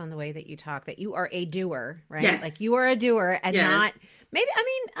secret, based on the way that you talk, that you are a doer, right? Yes. Like you are a doer and not maybe,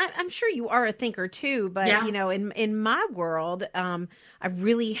 I'm sure you are a thinker too, but in my world, I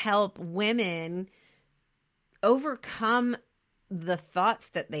really help women overcome the thoughts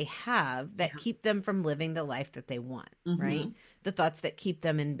that they have that keep them from living the life that they want, mm-hmm. right? The thoughts that keep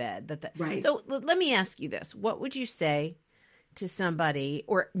them in bed. Right. So let me ask you this. What would you say to somebody,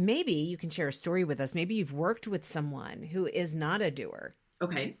 or maybe you can share a story with us. Maybe you've worked with someone who is not a doer.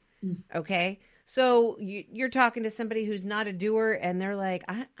 Okay. Okay. So you're talking to somebody who's not a doer, and they're like,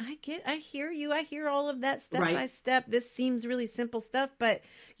 I hear you. I hear all of that step by step. This seems really simple stuff, but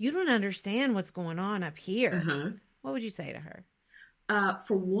you don't understand what's going on up here. Uh-huh. What would you say to her?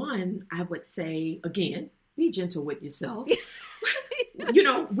 For one, I would say, again, be gentle with yourself.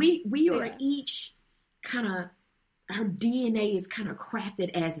 We are each kind of, our DNA is kind of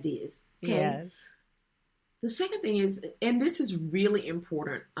crafted as it is. Okay? Yes. The second thing is, and this is really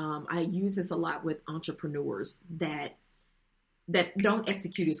important, I use this a lot with entrepreneurs that don't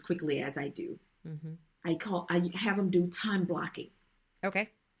execute as quickly as I do. Mm-hmm. I have them do time blocking. Okay.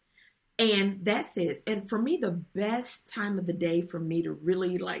 And that says, and for me, the best time of the day for me to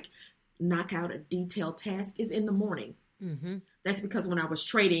really knock out a detailed task is in the morning. Mm-hmm. That's because when I was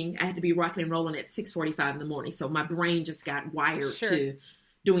trading, I had to be rocking and rolling at 6:45 in the morning. So my brain just got wired to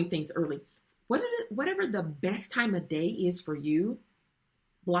doing things early. Whatever the best time of day is for you,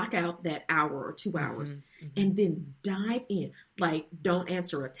 block out that hour or 2 hours and then dive in. Don't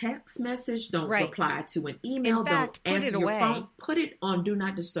answer a text message. Don't reply to an email. In fact, don't answer your phone. Put it on Do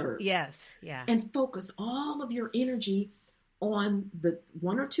Not Disturb. Yes. Yeah. And focus all of your energy on the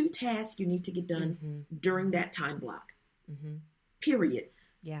 1 or 2 tasks you need to get done during that time block. Mm-hmm. Period.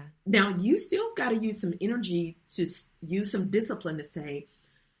 Yeah. Now, you still got to use some energy, to use some discipline to say,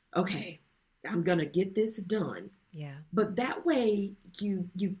 okay, I'm going to get this done. Yeah. But that way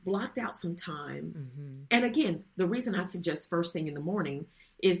you've blocked out some time. Mm-hmm. And again, the reason I suggest first thing in the morning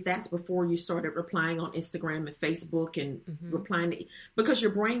is that's before you started replying on Instagram and Facebook and replying because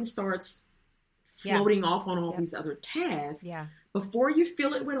your brain starts floating off on all these other tasks. Yeah. Before you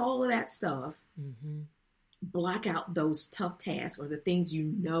fill it with all of that stuff, block out those tough tasks or the things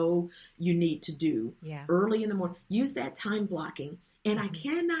you know you need to do early in the morning. Use that time blocking. And I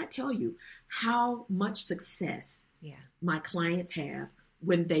cannot tell you how much success my clients have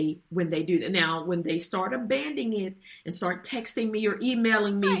when they do that. Now, when they start abandoning it and start texting me or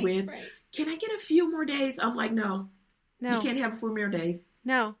emailing me can I get a few more days? I'm like, no, you can't have a few more days.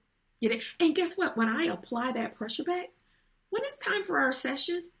 No. And guess what? When I apply that pressure back, when it's time for our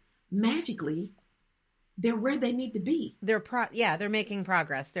session, magically, they're where they need to be. They're making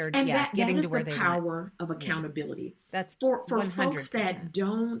progress. They're getting to where they want. That is the power of accountability. That's for folks that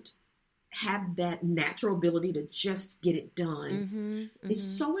don't have that natural ability to just get it done. It's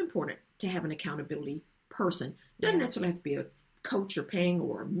so important to have an accountability person. Doesn't necessarily have to be a coach you're paying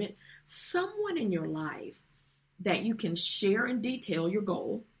or someone in your life that you can share in detail your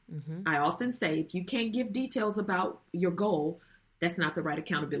goal. I often say, if you can't give details about your goal, that's not the right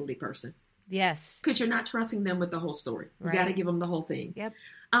accountability person. Yes. Because you're not trusting them with the whole story. You got to give them the whole thing. Yep.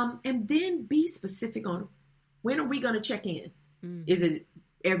 And then be specific on, when are we going to check in? Is it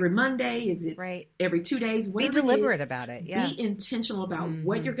every Monday? Is it every 2 days? Be deliberate about it. Yeah. Be intentional about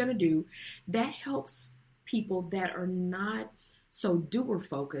what you're going to do. That helps people that are not so doer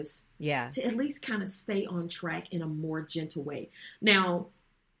focused to at least kind of stay on track in a more gentle way. Now,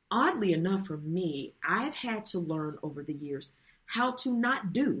 oddly enough for me, I've had to learn over the years how to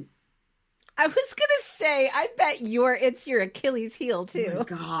not do. I was going to say, I bet it's your Achilles heel too. Oh my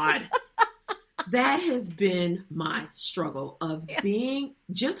God. That has been my struggle of being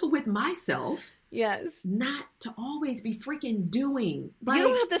gentle with myself. Yes. Not to always be freaking doing. Like, you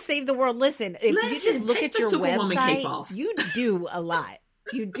don't have to save the world. Listen, if you just look at your website, you do a lot.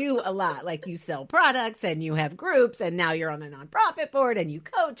 You do a lot. Like, you sell products and you have groups and now you're on a nonprofit board and you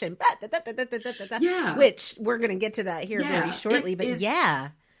coach and which we're going to get to that here very shortly.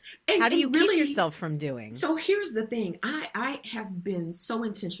 How do you keep yourself from doing? So here's the thing. I have been so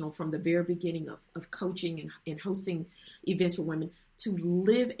intentional from the very beginning of coaching and hosting events for women to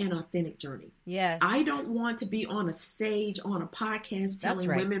live an authentic journey. Yes. I don't want to be on a stage, on a podcast telling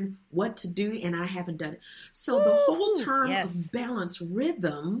women what to do, and I haven't done it. So the whole term of balance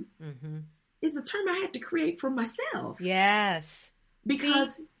rhythm is a term I had to create for myself. Yes.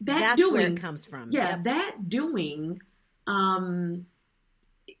 Because that's where it comes from. Yeah, that doing,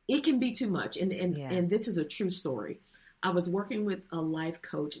 it can be too much. And this is a true story. I was working with a life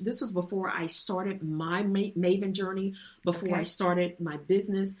coach. This was before I started my Maven journey, before I started my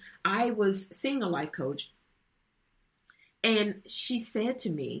business. I was seeing a life coach. And she said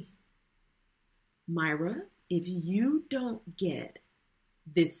to me, Myra, if you don't get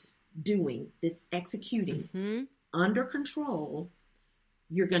this doing, this executing under control,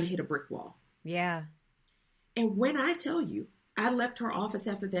 you're going to hit a brick wall. Yeah. And when I tell you, I left her office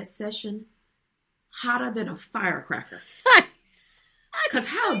after that session hotter than a firecracker. Because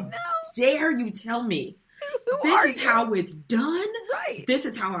how dare you tell me this is how it's done? Right. This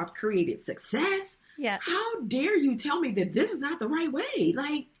is how I've created success. Yeah. How dare you tell me that this is not the right way?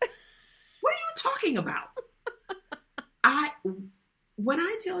 Like, what are you talking about? When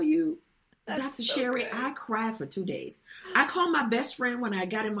I tell you, Dr. Sherry, I cried for 2 days. I called my best friend when I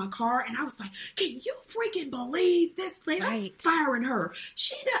got in my car, and I was like, can you freaking believe this lady? I'm firing her.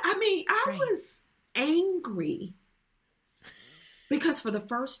 I was angry because for the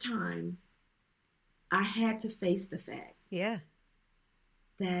first time, I had to face the fact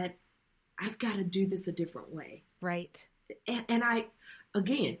that I've got to do this a different way. Right. And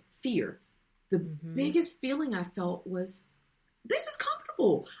again, fear. The biggest feeling I felt was, this is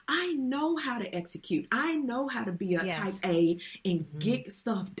comfortable. I know how to execute. I know how to be a type A and get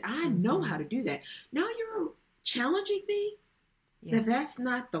stuff. I know how to do that. Now you're challenging me that that's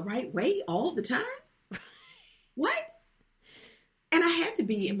not the right way all the time? What? And I had to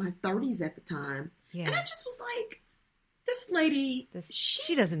be in my 30s at the time. Yeah. And I just was like, this lady,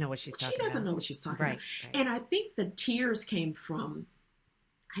 she doesn't know what she's talking about. She doesn't know what she's talking about. Right. And I think the tears came from,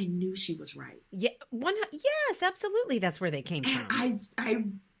 I knew she was right. Yeah, yes, absolutely. That's where they came from. I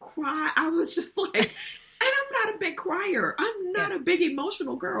cried. I was just like, and I'm not a big crier. I'm not a big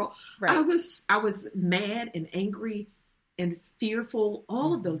emotional girl. Right. I was mad and angry and fearful,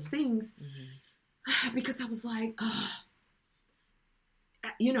 all of those things, because I was like,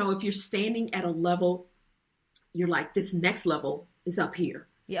 if you're standing at a level, you're like, this next level is up here.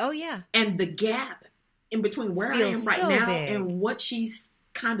 Yeah. Oh, yeah. And the gap in between where I am right now and what she's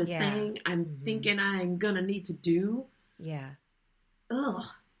kind of saying I'm thinking I'm gonna need to do. Yeah. Ugh.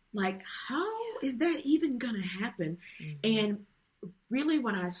 Like, how is that even gonna happen? And really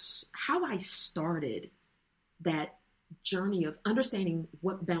how I started that journey of understanding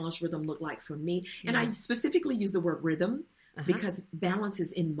what balanced rhythm looked like for me. And I specifically use the word rhythm because balance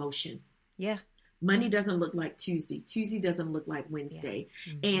is in motion. Yeah. Monday doesn't look like Tuesday. Tuesday doesn't look like Wednesday.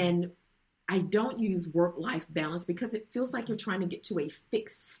 And I don't use work-life balance because it feels like you're trying to get to a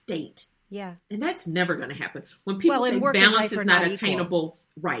fixed state. Yeah. And that's never going to happen. When people say balance is not attainable,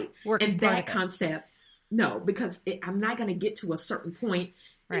 right. Work and is that concept, no, because I'm not going to get to a certain point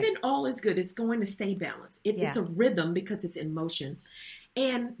And then all is good. It's going to stay balanced. It's a rhythm because it's in motion.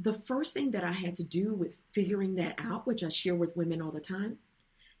 And the first thing that I had to do with figuring that out, which I share with women all the time,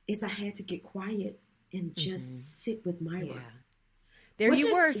 is I had to get quiet and just sit with Myra. Yeah. There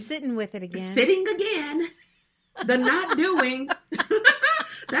you were, sitting with it again. Sitting again. The not doing.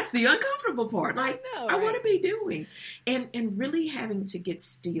 That's the uncomfortable part. Like, I want to be doing. And really having to get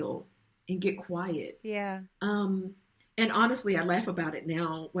still and get quiet. Yeah. And honestly, I laugh about it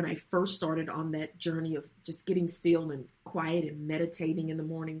now. When I first started on that journey of just getting still and quiet and meditating in the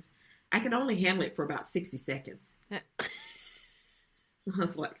mornings, I could only handle it for about 60 seconds. I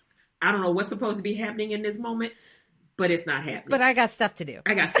was like, I don't know what's supposed to be happening in this moment, but it's not happening. But I got stuff to do.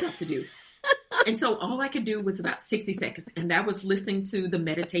 And so all I could do was about 60 seconds. And that was listening to the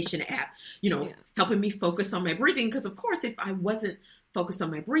meditation app, helping me focus on my breathing. Because, of course, if I wasn't focused on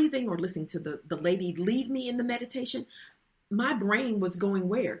my breathing or listening to the lady lead me in the meditation, my brain was going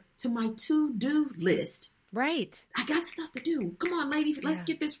where? To my to-do list. Right. I got stuff to do. Come on, lady, let's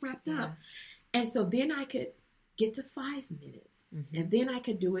get this wrapped up. And so then I could get to 5 minutes. And then I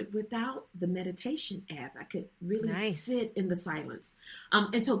could do it without the meditation app. I could really sit in the silence.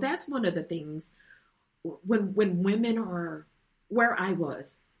 And so that's one of the things when women are where I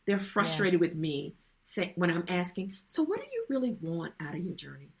was, they're frustrated with me when I'm asking, so what do you really want out of your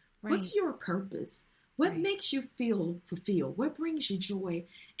journey? Right. What's your purpose? What makes you feel fulfilled? What brings you joy?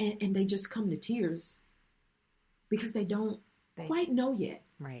 And they just come to tears because they don't quite know yet.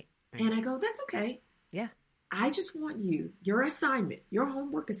 Right. And I go, that's okay. Yeah. I just want your assignment, your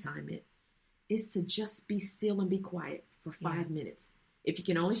homework assignment is to just be still and be quiet for 5 minutes. If you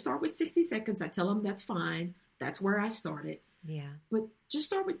can only start with 60 seconds, I tell them that's fine. That's where I started. Yeah. But just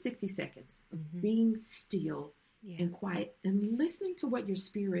start with 60 seconds of being still and quiet and listening to what your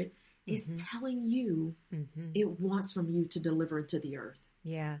spirit is telling you it wants from you to deliver into the earth.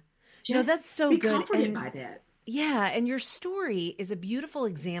 Yeah. Just that's so be good. comforted by that. Yeah, and your story is a beautiful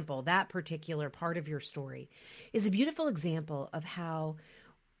example. That particular part of your story is a beautiful example of how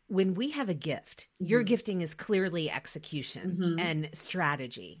when we have a gift, your gifting is clearly execution and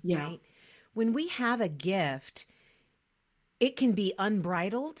strategy, right? When we have a gift, it can be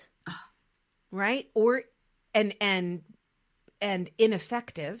unbridled, right? Or and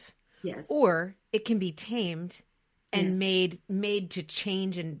ineffective. Yes. Or it can be tamed and made to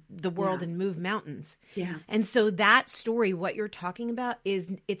change in the world and move mountains. Yeah. And so that story, what you're talking about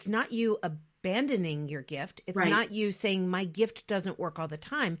is, it's not you abandoning your gift. It's not you saying my gift doesn't work all the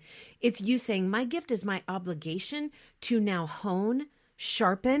time. It's you saying my gift is my obligation to now hone,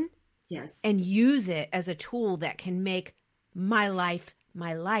 sharpen, and use it as a tool that can make my life,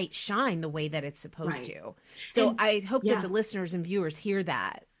 my light shine the way that it's supposed to. So I hope that the listeners and viewers hear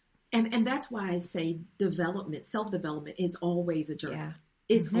that. And that's why I say development, self-development is always a journey. Yeah.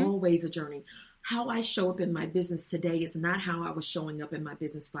 It's always a journey. How I show up in my business today is not how I was showing up in my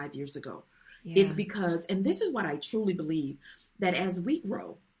business 5 years ago. Yeah. It's because, and this is what I truly believe, that as we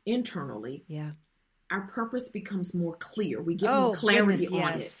grow internally, our purpose becomes more clear. We get more clarity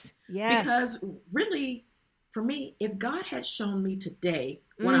on it. Yes. Because really, for me, if God had shown me today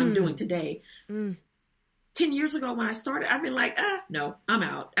what I'm doing today, 10 years ago when I started, I've been like, no, I'm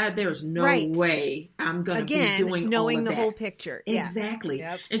out. There's no way I'm going to be doing knowing all of the that. whole picture. Exactly.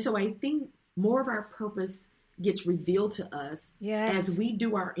 Yep. And so I think more of our purpose gets revealed to us as we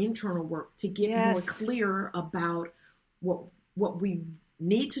do our internal work to get more clear about what we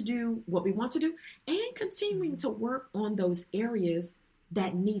need to do, what we want to do, and continuing to work on those areas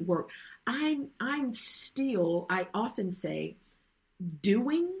that need work. I often say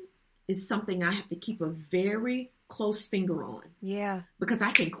doing is something I have to keep a very close finger on. Yeah. Because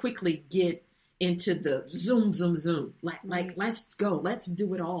I can quickly get into the zoom. Like let's go, let's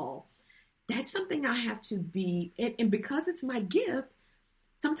do it all. That's something I have to be, and because it's my gift,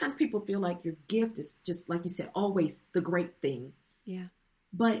 sometimes people feel like your gift is just, like you said, always the great thing. Yeah.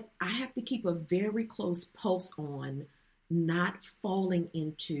 But I have to keep a very close pulse on not falling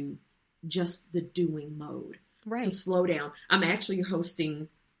into just the doing mode. Right. To slow down. I'm actually hosting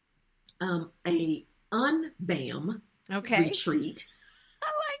a unBAM retreat. I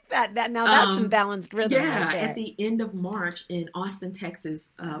like that. Now that's some balanced rhythm. Yeah, right there. At the end of March in Austin,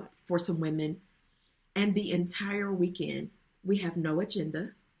 Texas, for some women, and the entire weekend we have no agenda.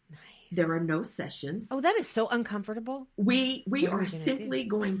 Nice. There are no sessions. Oh, that is so uncomfortable. We are simply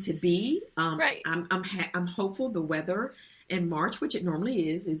going to be. Right. I'm hopeful the weather in March, which it normally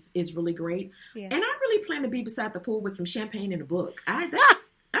is really great, and I really plan to be beside the pool with some champagne and a book. That's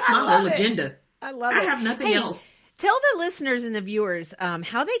my whole agenda. I love it. I have nothing else. Tell the listeners and the viewers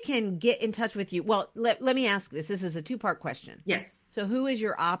how they can get in touch with you. Well, let me ask this. This is a two-part question. Yes. So who is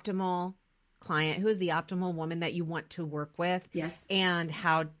your optimal client? Who is the optimal woman that you want to work with? Yes. And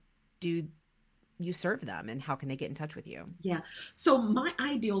how do you serve them, and how can they get in touch with you? Yeah. So my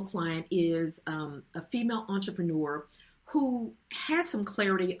ideal client is a female entrepreneur who has some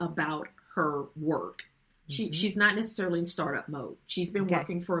clarity about her work. She's not necessarily in startup mode. She's been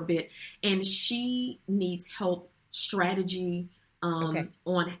working for a bit, and she needs help, strategy on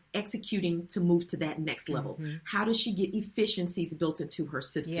executing to move to that next level. How does she get efficiencies built into her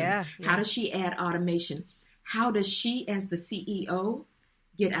system? How does she add automation? How does she, as the CEO,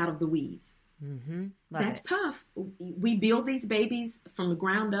 get out of the weeds? That's tough. We build these babies from the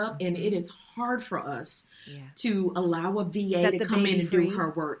ground up, and it is hard for us to allow a VA to come in and do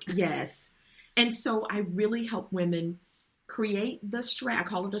her work. Yes. And so I really help women create I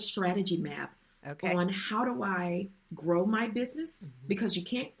call it a strategy map on how do I grow my business, because you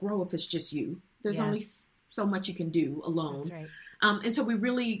can't grow if it's just you. There's only so much you can do alone. That's right. And so we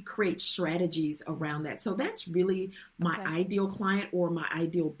really create strategies around that. So that's really my ideal client or my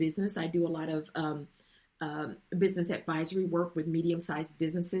ideal business. I do a lot of business advisory work with medium-sized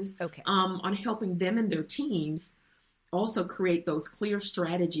businesses on helping them and their teams also create those clear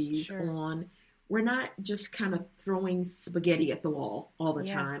strategies on, we're not just kind of throwing spaghetti at the wall all the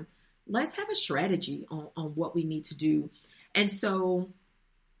time. Let's have a strategy on what we need to do. And so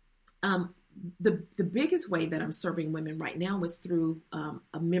the biggest way that I'm serving women right now is through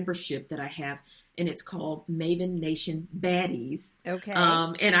a membership that I have, and it's called Maven Nation Baddies. Okay.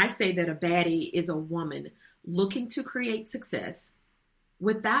 And I say that a baddie is a woman looking to create success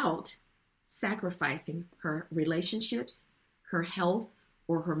without sacrificing her relationships, her health,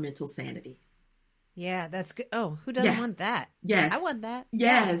 or her mental sanity. Yeah, that's good. Oh, who doesn't want that? Yes. I want that.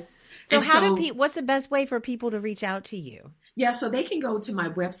 Yes. So what's the best way for people to reach out to you? Yeah, so they can go to my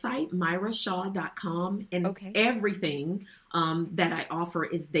website, myrashaw.com, and everything that I offer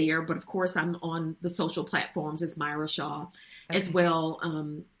is there. But of course, I'm on the social platforms as Myra Shaw as well.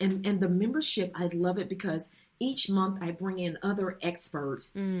 And the membership, I love it because each month I bring in other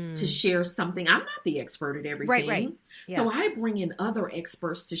experts to share something. I'm not the expert at everything. Right. Yes. So I bring in other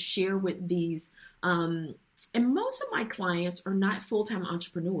experts to share with these. And most of my clients are not full-time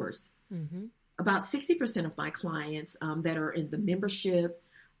entrepreneurs. About 60% of my clients that are in the membership,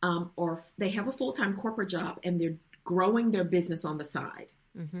 or they have a full-time corporate job and they're growing their business on the side.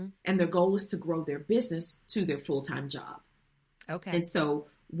 And their goal is to grow their business to their full-time job. Okay. And so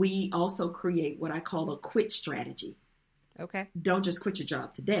we also create what I call a quit strategy. Okay. Don't just quit your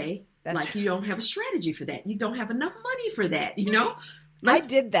job today. You don't have a strategy for that. You don't have enough money for that, you know? I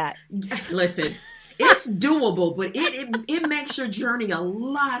did that. Listen. It's doable, but it makes your journey a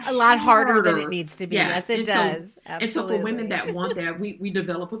lot harder than it needs to be. Yeah. Yes, it does. And so for women that want that, we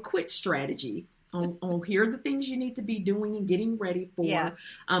develop a quit strategy on here are the things you need to be doing and getting ready for. Yeah.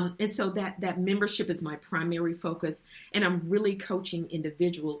 And so that membership is my primary focus. And I'm really coaching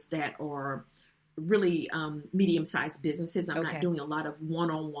individuals that are really medium-sized businesses. I'm not doing a lot of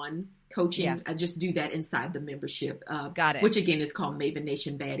one-on-one coaching. Yeah. I just do that inside the membership. Got it. Which again is called Maven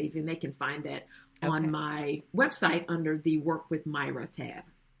Nation Baddies. And they can find that on my website under the Work with Myra tab.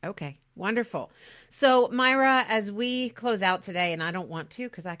 Okay, wonderful. So Myra, as we close out today, and I don't want to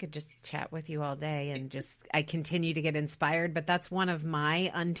because I could just chat with you all day and I continue to get inspired, but that's one of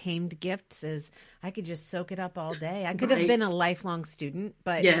my untamed gifts is I could just soak it up all day. I could have been a lifelong student,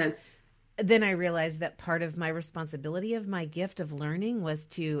 but then I realized that part of my responsibility of my gift of learning was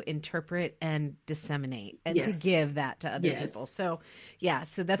to interpret and disseminate and to give that to other people. So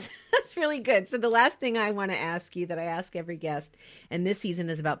so that's really good. So the last thing I want to ask you that I ask every guest, and this season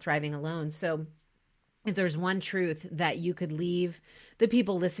is about thriving alone. So if there's one truth that you could leave the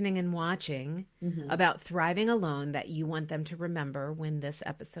people listening and watching about thriving alone that you want them to remember when this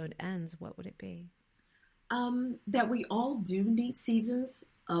episode ends, what would it be? That we all do need seasons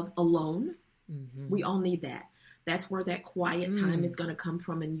of alone. We all need that. That's where that quiet time is going to come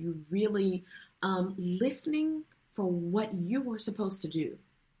from, and you really listening for what you were supposed to do.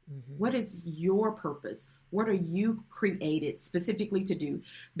 What is your purpose? What are you created specifically to do?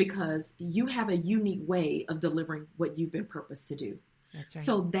 Because you have a unique way of delivering what you've been purposed to do. That's right.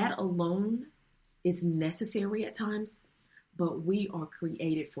 So that alone is necessary at times, but we are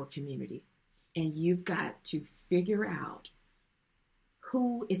created for community, and you've got to figure out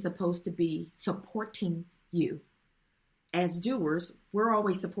who is supposed to be supporting you. As doers, we're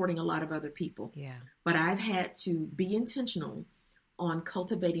always supporting a lot of other people. Yeah. But I've had to be intentional on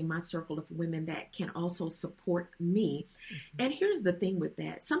cultivating my circle of women that can also support me. And here's the thing with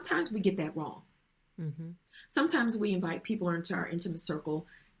that. Sometimes we get that wrong. Mm-hmm. Sometimes we invite people into our intimate circle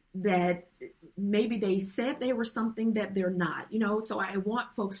that maybe they said they were something that they're not, so I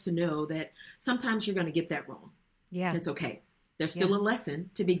want folks to know that sometimes you're going to get that wrong. Yeah. That's okay. There's still a lesson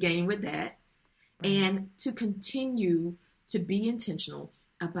to be gained with that. And to continue to be intentional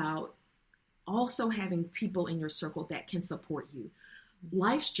about also having people in your circle that can support you.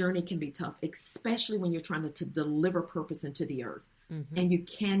 Life's journey can be tough, especially when you're trying to deliver purpose into the earth. Mm-hmm. And you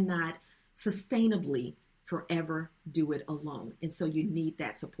cannot sustainably forever do it alone. And so you need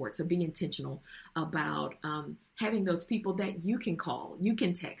that support. So be intentional about having those people that you can call, you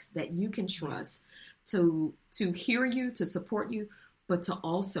can text, that you can trust to hear you, to support you, but to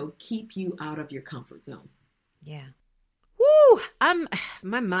also keep you out of your comfort zone. Yeah. Woo!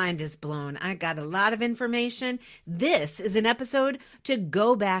 My mind is blown. I got a lot of information. This is an episode to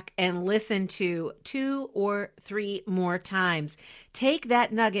go back and listen to 2 or 3 more times. Take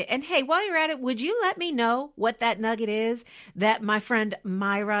that nugget. And hey, while you're at it, would you let me know what that nugget is that my friend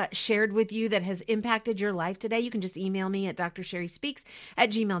Myra shared with you that has impacted your life today? You can just email me at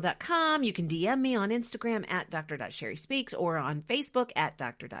drsherryspeaks@gmail.com. You can DM me on Instagram at dr.sherryspeaks or on Facebook at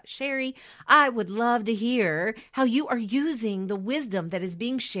dr.sherry. I would love to hear how you are using the wisdom that is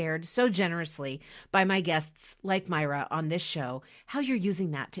being shared so generously by my guests like Myra on this show, how you're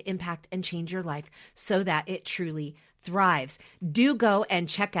using that to impact and change your life so that it truly thrives. Do go and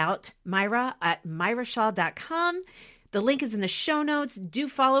check out Myra at myrashaw.com. The link is in the show notes. Do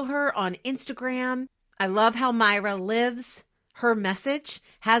follow her on Instagram. I love how Myra lives her message,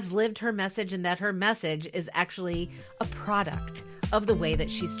 has lived her message, and that her message is actually a product of the way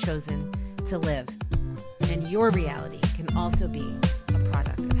that she's chosen to live. And your reality can also be a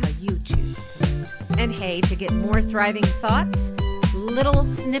product of how you choose to live. And hey, to get more thriving thoughts, little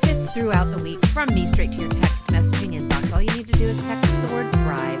snippets throughout the week from me straight to your text messaging inbox. All you need to do is text the word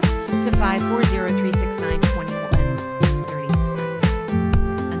THRIVE to 540-369-21.